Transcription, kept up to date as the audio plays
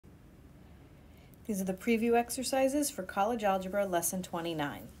These are the preview exercises for College Algebra Lesson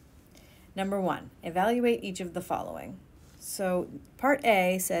 29. Number 1, evaluate each of the following. So part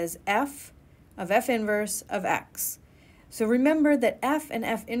A says f of f inverse of x. So remember that f and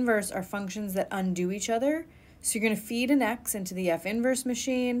f inverse are functions that undo each other. So you're going to feed an x into the f inverse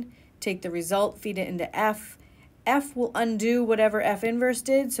machine, take the result, feed it into f. F will undo whatever f inverse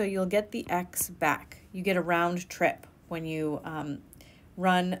did, so you'll get the x back. You get a round trip when you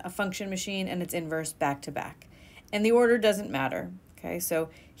run a function machine and its inverse back to back. And the order doesn't matter. Okay, so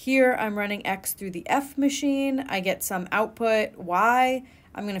here I'm running x through the f machine. I get some output y.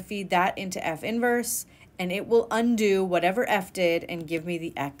 I'm going to feed that into f inverse, and it will undo whatever f did and give me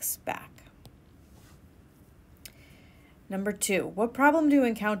the x back. Number 2, what problem do you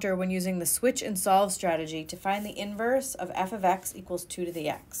encounter when using the switch and solve strategy to find the inverse of f of x equals 2 to the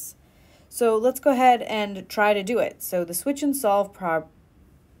x? So let's go ahead and try to do it. So the switch and solve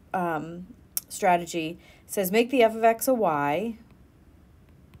strategy says make the f of x a y.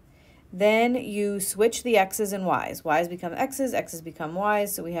 Then you switch the x's and y's. Y's become x's, x's become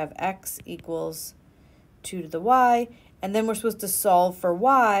y's. So we have x equals 2 to the y. And then we're supposed to solve for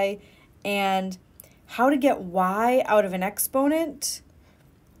y. And how to get y out of an exponent?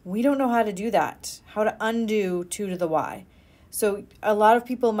 We don't know how to do that. How to undo 2 to the y. So a lot of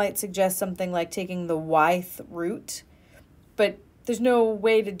people might suggest something like taking the yth root. But there's no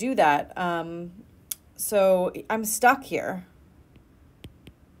way to do that. So I'm stuck here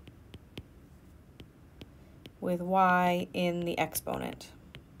with y in the exponent.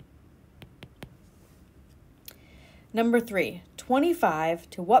 Number 3, 25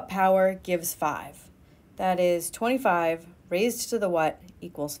 to what power gives 5? That is 25 raised to the what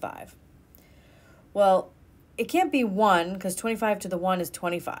equals 5. Well, it can't be 1 because 25 to the 1 is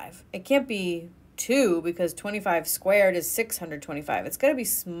 25. It can't be 2 because 25 squared is 625. It's got to be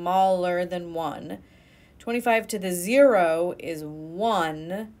smaller than 1. 25 to the 0 is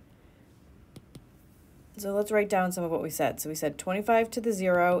 1. So let's write down some of what we said. So we said 25 to the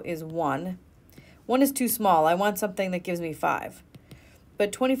 0 is 1. 1 is too small. I want something that gives me 5.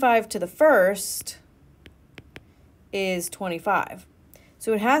 But 25 to the first is 25.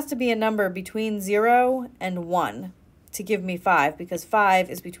 So it has to be a number between 0 and 1 to give me 5 because 5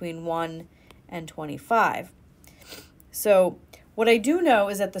 is between 1 and 25. So what I do know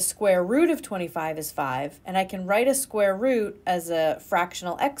is that the square root of 25 is 5, and I can write a square root as a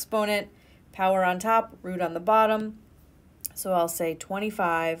fractional exponent, power on top, root on the bottom. So I'll say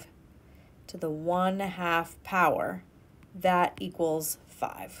 25 to the 1/2 power. That equals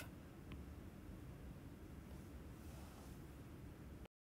 5.